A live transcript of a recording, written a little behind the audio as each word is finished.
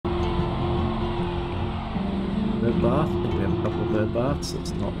bird bath. I think we have a couple of bird baths.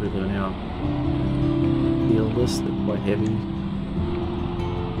 It's not really on our deal list. They're quite heavy.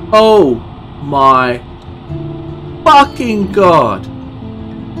 Oh my fucking god!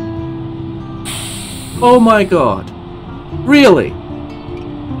 Oh my god! Really?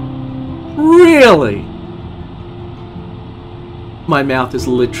 Really? My mouth is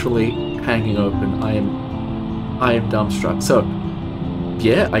literally hanging open. I am dumbstruck. So,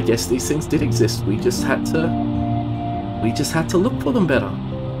 yeah, I guess these things did exist. We just had to look for them better.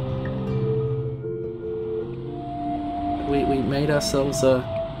 We made ourselves a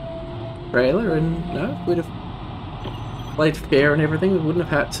trailer, and no, we'd have played fair and everything. We wouldn't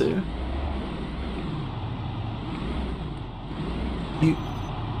have had to.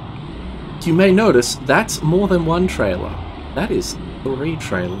 You may notice that's more than one trailer. That is 3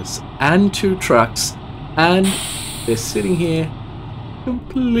 trailers and 2 trucks, and they're sitting here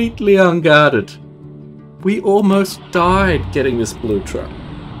completely unguarded. We almost died getting this blue truck.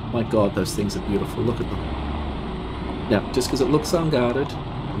 My god, those things are beautiful. Look at them. Now, just because it looks unguarded,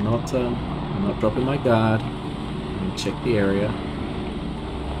 I'm not dropping my guard. I'm going to check the area.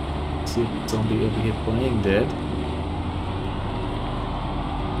 See a zombie over here playing dead.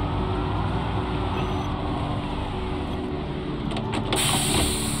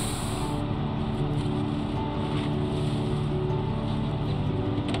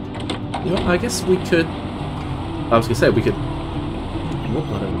 You know, I guess we could... I was going to say, we could... What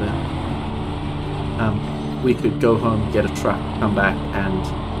blood over there? We could go home, get a truck, come back, and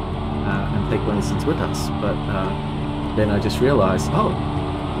take one of these things with us. But then I just realized, oh,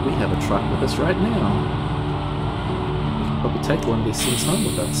 we have a truck with us right now. We could probably take one of these things home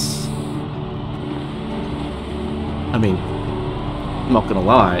with us. I mean, I'm not going to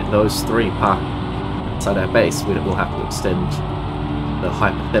lie, those 3 parked outside our base, we'll have to extend the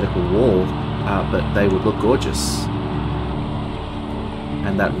hypothetical wall, but they would look gorgeous.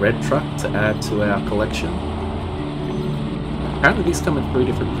 And that red truck to add to our collection. Apparently these come in 3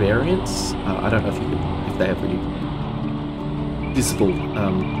 different variants. I don't know if they have really visible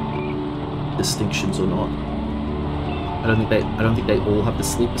distinctions or not. I don't think they all have the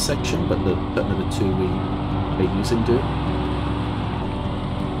sleeper section, but certainly the 2 we're using do.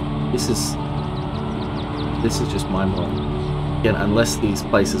 This is just mind-blowing. Again, unless these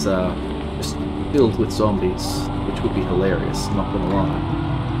places are just filled with zombies, which would be hilarious, not gonna lie.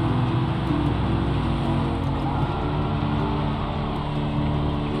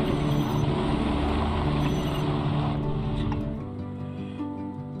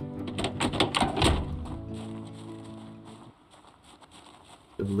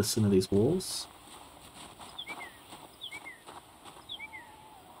 Listen to these walls.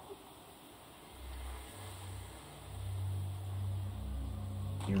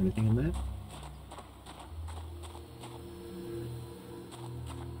 Hear anything in there?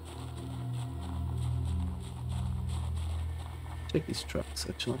 Check these trucks,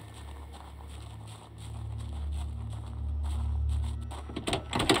 actually.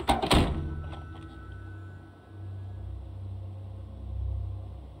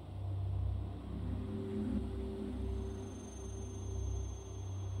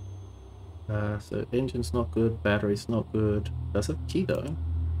 So engine's not good, battery's not good. Does have a key though.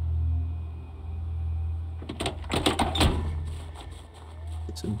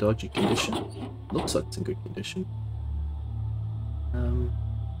 It's in dodgy condition. Looks like it's in good condition.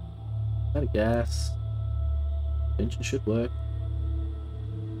 Out of gas. Engine should work.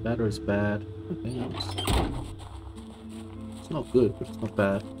 Battery's bad. Okay, it's not good, but it's not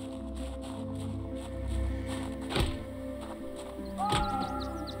bad.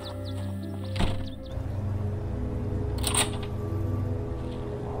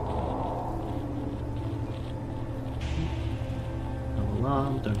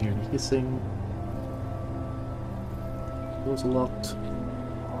 Don't hear any hissing. Doors are locked.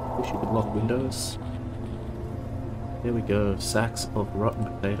 Wish you could lock windows. There we go. Sacks of rotten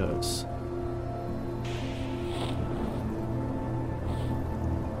potatoes.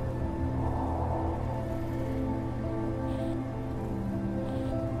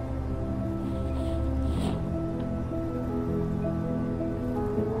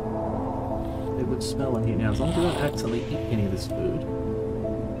 It would smell in here now, as long as we don't accidentally eat any of this food.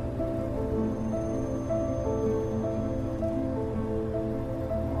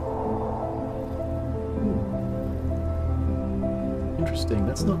 Interesting,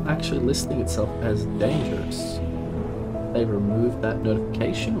 that's not actually listing itself as dangerous. They removed that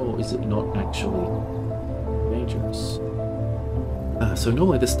notification, or is it not actually dangerous? So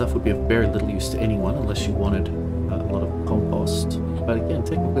normally this stuff would be of very little use to anyone unless you wanted a lot of compost. But again,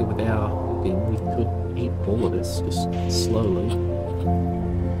 technically with our cooking, we could eat all of this just slowly.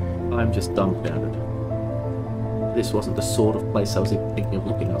 I'm just dumbfounded. This wasn't the sort of place I was even thinking of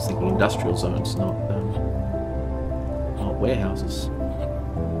looking. I was thinking industrial zones, not warehouses.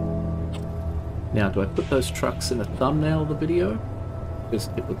 Now, do I put those trucks in the thumbnail of the video? Because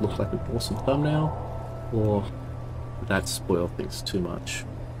it would look like an awesome thumbnail, or would that spoil things too much?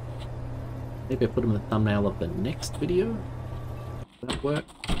 Maybe I put them in the thumbnail of the next video? Would that work?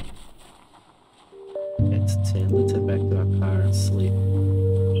 It's 10. Let's head back to our car and sleep.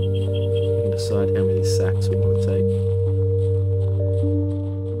 We can decide how many sacks we want to take.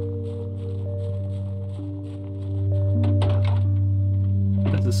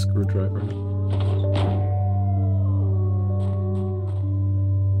 There's a screwdriver in it.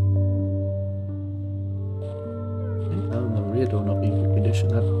 Door not being in good condition,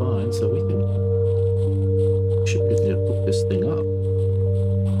 that's fine, so we should be able to hook this thing up.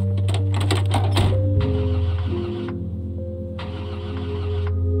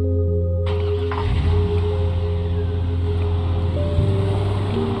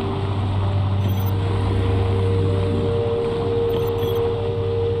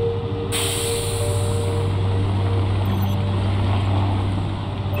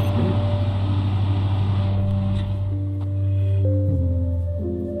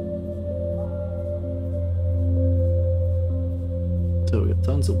 So we have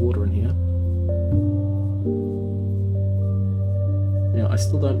tons of water in here. Now, I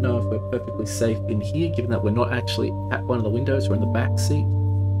still don't know if we're perfectly safe in here, given that we're not actually at one of the windows, we're in the back seat.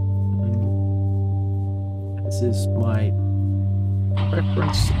 This is my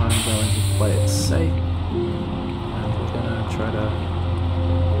preference. I'm going to play it safe. And we're going to try to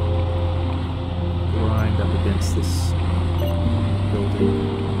grind up against this building.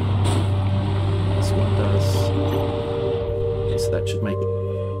 This one does. So that should make it.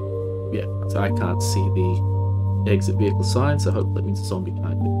 Yeah, so I can't see the exit vehicle sign, so hopefully that means the zombie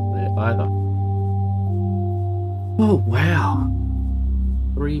can't get there either. Oh wow!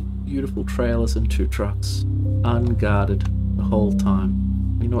 3 beautiful trailers and 2 trucks, unguarded the whole time.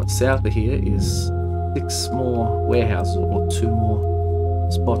 You know what? South of here is 6 more warehouses, or 2 more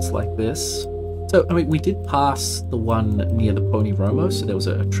spots like this. So I mean, we did pass the one near the Pony Romo, so there was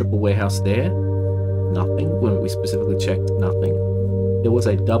a triple warehouse there. Nothing. When we specifically checked, nothing. There was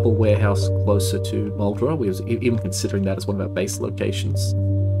a double warehouse closer to Muldra. We was even considering that as one of our base locations.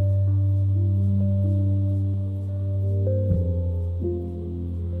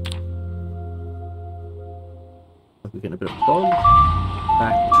 We're getting a bit of fog.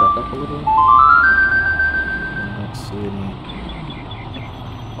 Back the truck up a little. I don't see any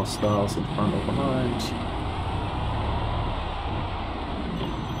hostiles in front or behind.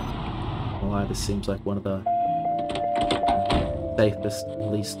 This seems like one of the safest,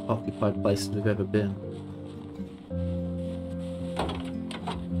 least occupied places we've ever been.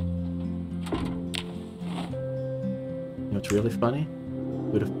 You know what's really funny?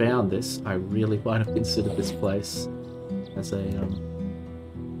 Would have found this. I really might have considered this place as a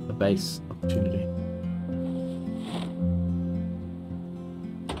base opportunity.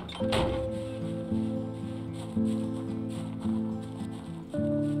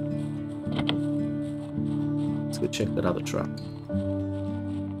 Check that other truck.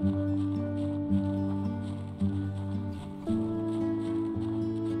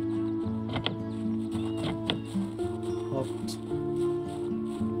 Hopped.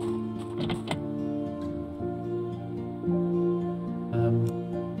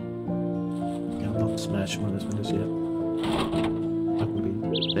 Yeah, I'm not smashing one of those windows yet. I can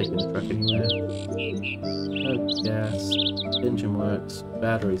be taking the truck anywhere. No gas. Engine works.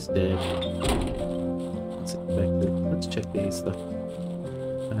 Battery's dead. Let's check these though.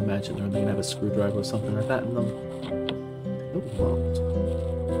 I imagine they're going to have a screwdriver or something like that in them. Oh, locked.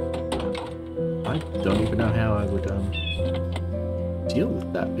 I don't even know how I would deal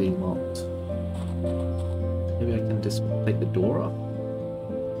with that being locked. Maybe I can just take the door off.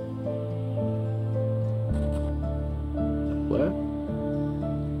 Does that work?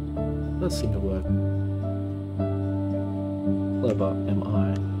 It does seem to work. Clever am I.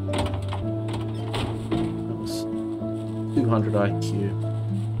 200 IQ.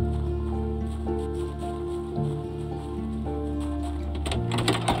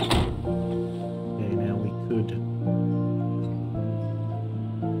 Okay, now we could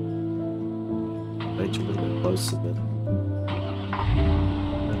reach a little bit closer, but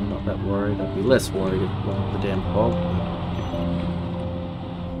I'm not that worried. I'd be less worried if it wasn't the damn fog.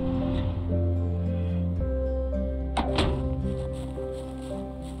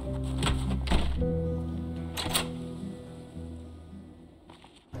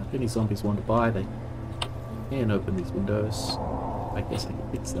 If any zombies want to buy, they can open these windows. I guess I can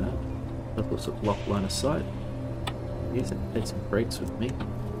fix that. Of course, a block line of sight. Yes, I can take some brakes with me.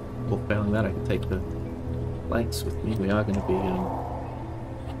 Or failing that, I can take the planks with me. We are going to be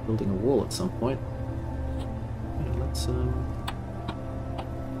building a wall at some point. Yeah, let's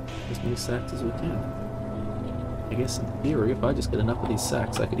as many sacks as we can. I guess in theory, if I just get enough of these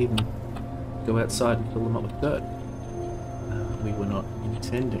sacks, I could even go outside and fill them up with dirt. We were not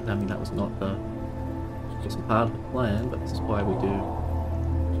intending. I mean, that was not the. It wasn't part of the plan, but this is why we do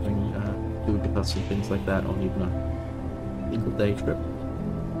bring food with us and things like that on even a single day trip.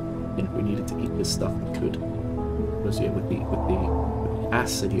 And if we needed to eat this stuff, we could. Because yeah, with the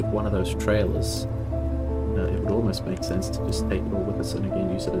capacity of one of those trailers, it would almost make sense to just take it all with us and again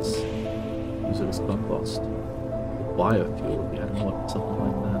use it as compost, or biofuel if you had a mod, something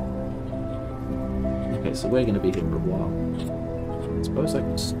like that. Okay, so we're going to be here for a while. I suppose I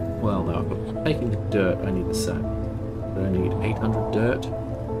could. Well, no, I'm taking the dirt. I need the sack. But I need 800 dirt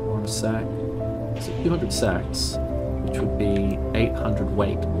on a sack. So 200 sacks, which would be 800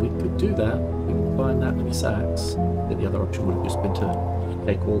 weight. We could do that. We can find that many sacks. Then the other option would have just been to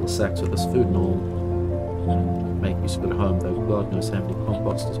take all the sacks with us food and all, and make use of it at home. Though God knows how many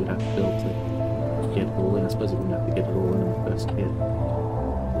composters we'd have to build to get it all in. I suppose we wouldn't have to get it all in the first kit.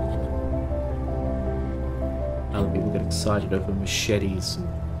 Other people get excited over machetes and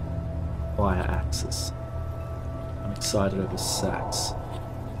fire axes. I'm excited over sacks.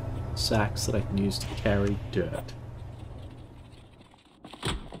 Sacks that I can use to carry dirt.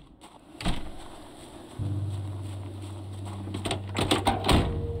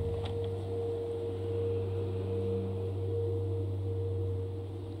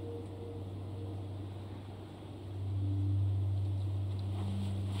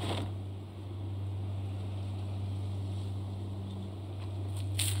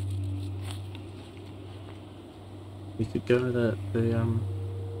 We could go to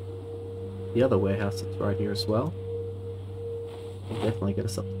the other warehouse that's right here as well. It'll definitely get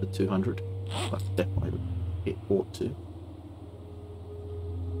us up to the 200. Well, definitely it ought to.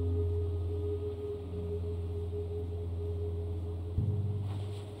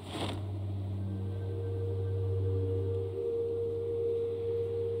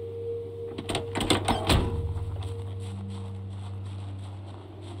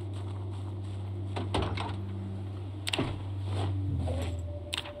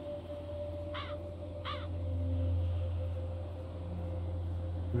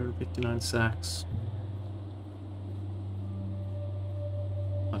 Sacks.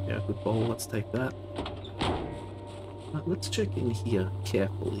 Okay, a good bowl, let's take that. Let's check in here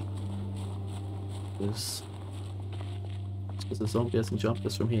carefully. Because the zombie hasn't jumped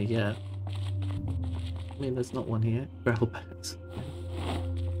us from here yet. I mean, there's not one here. Gravel bags.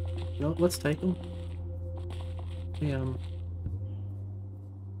 You know what, let's take them.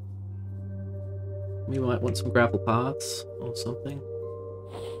 We might want some gravel paths or something.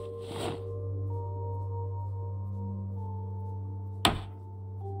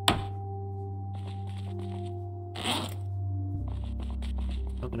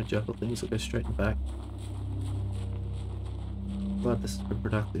 Juggle things, will go straight in the back. Glad this has been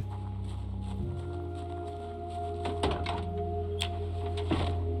productive.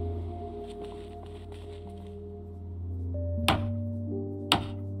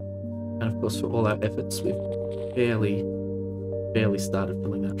 And of course, for all our efforts, we've barely started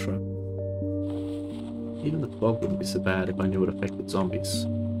filling that truck. Even the fog wouldn't be so bad if I knew it affected zombies.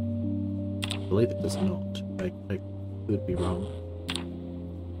 I believe it does not. I could be wrong.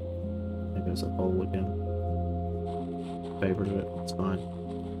 There's a hole again. Favorite of it, it's fine.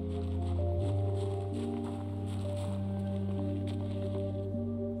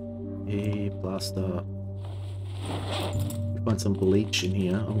 Hey, blaster. We find some bleach in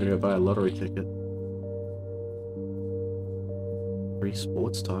here. I'm gonna go buy a lottery ticket. 3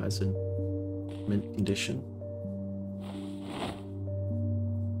 sports tires in mint condition.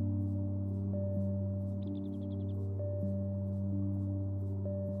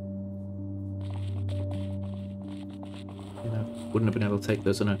 Wouldn't have been able to take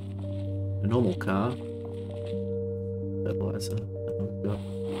those in a normal car. Fertilizer. We've got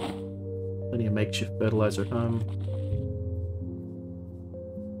plenty of makeshift fertilizer at home.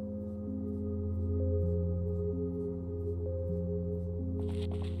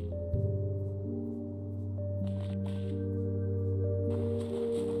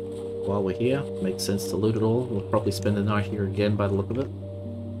 While we're here, makes sense to loot it all. We'll probably spend the night here again by the look of it.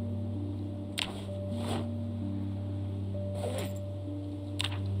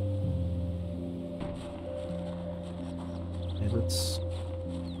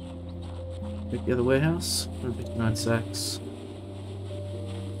 Check the other warehouse. 159 sacks.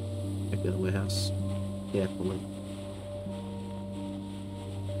 Check the other warehouse. Carefully.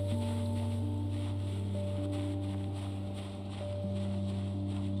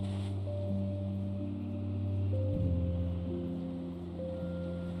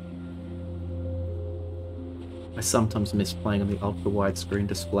 I sometimes miss playing on the ultra-wide screen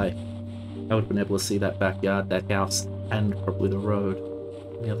display. I would have been able to see that backyard, that house, and probably the road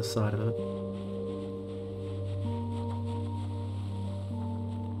on the other side of it.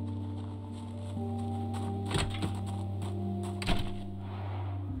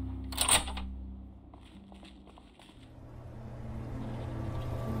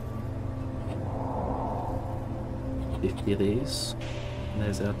 Of these, and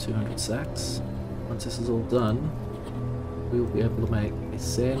there's our 200 sacks. Once this is all done, we will be able to make a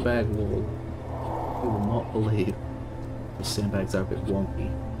sandbag wall. You will not believe the sandbags are a bit wonky.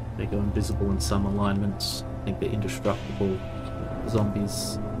 They go invisible in some alignments. I think they're indestructible,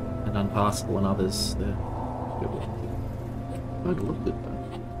 zombies, and unpassable in others. They're a bit wonky. Kind of look good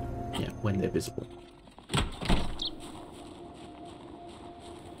though. Yeah, when they're visible.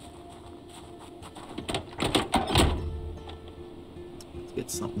 Get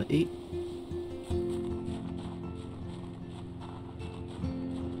something to eat.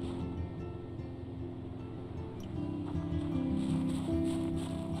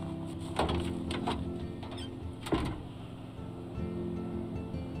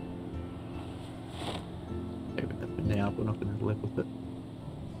 Maybe that for now, we're not going to live with it.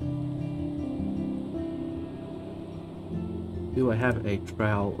 Do I have a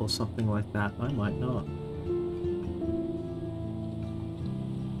trowel or something like that? I might not.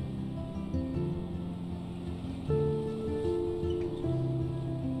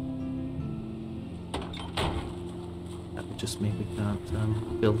 Just mean we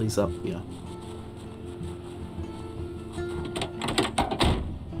can't build these up here.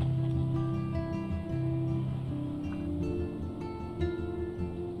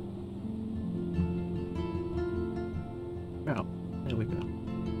 Oh, there we go.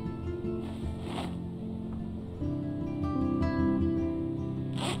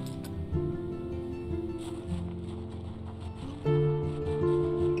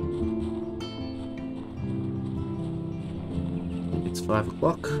 It's 5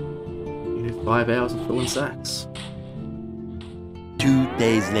 o'clock. You need 5 hours of filling sacks. 2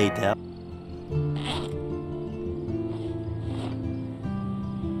 days later.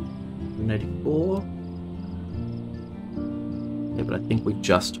 184. Yeah, but I think we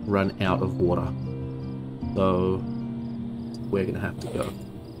just run out of water. So we're gonna have to go.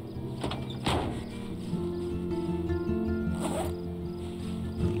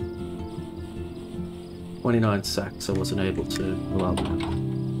 $29 sacks, I wasn't able to allow that.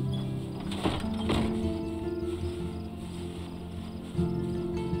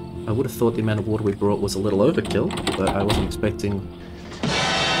 I would have thought the amount of water we brought was a little overkill, but I wasn't expecting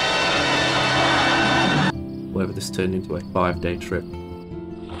whatever this turned into a 5-day trip.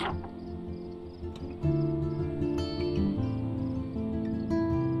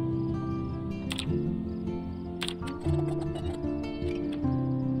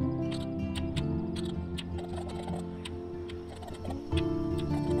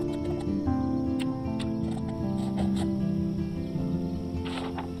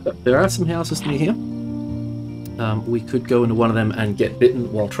 There are some houses near here. We could go into one of them and get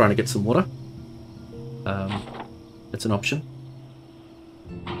bitten while trying to get some water. It's an option.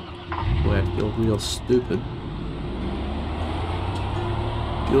 We have to feel real stupid.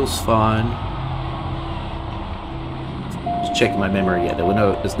 Fuel's fine. Just checking my memory. Yeah,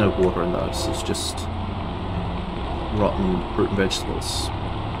 there's no water in those. It's just rotten fruit and vegetables.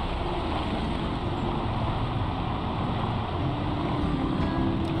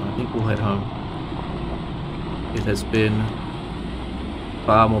 We'll head home. It has been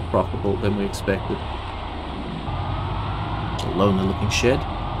far more profitable than we expected. It's a lonely looking shed.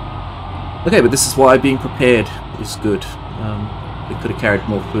 Okay, but this is why being prepared is good. We could have carried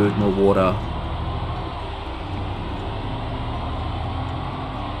more food, more water.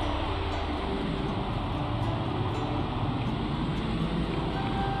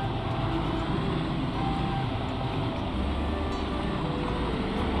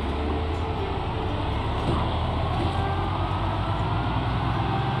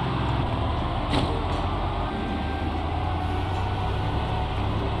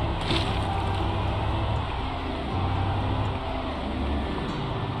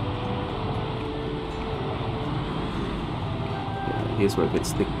 Here's where it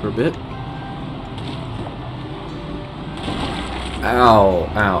gets thick for a bit. Ow,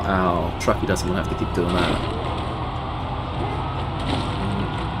 ow, ow. Trucky doesn't want to have to keep doing that.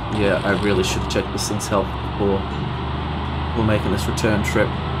 Yeah, I really should check this thing's health before we're making this return trip.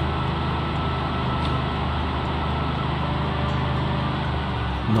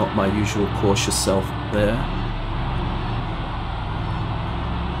 Not my usual cautious self there.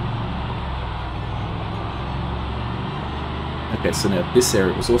 Okay, so now this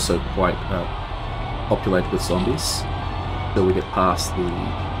area was also quite populated with zombies. Till we get past the...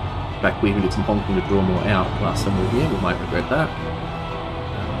 In fact, we even did some honking to draw more out last time we were here. We might regret that.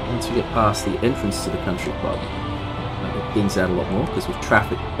 Once we get past the entrance to the country club, it thins out a lot more because we've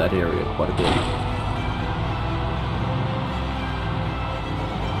trafficked that area quite a bit.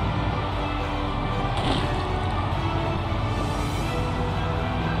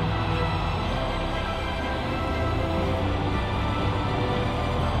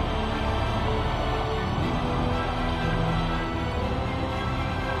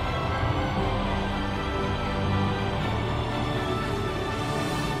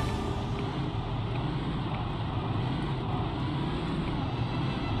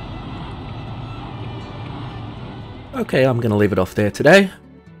 Okay, I'm going to leave it off there today.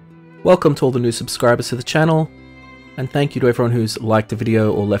 Welcome to all the new subscribers to the channel, and thank you to everyone who's liked the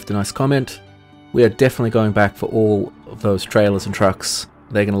video or left a nice comment. We are definitely going back for all of those trailers and trucks.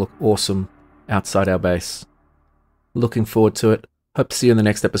 They're going to look awesome outside our base. Looking forward to it. Hope to see you in the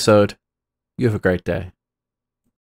next episode. You have a great day.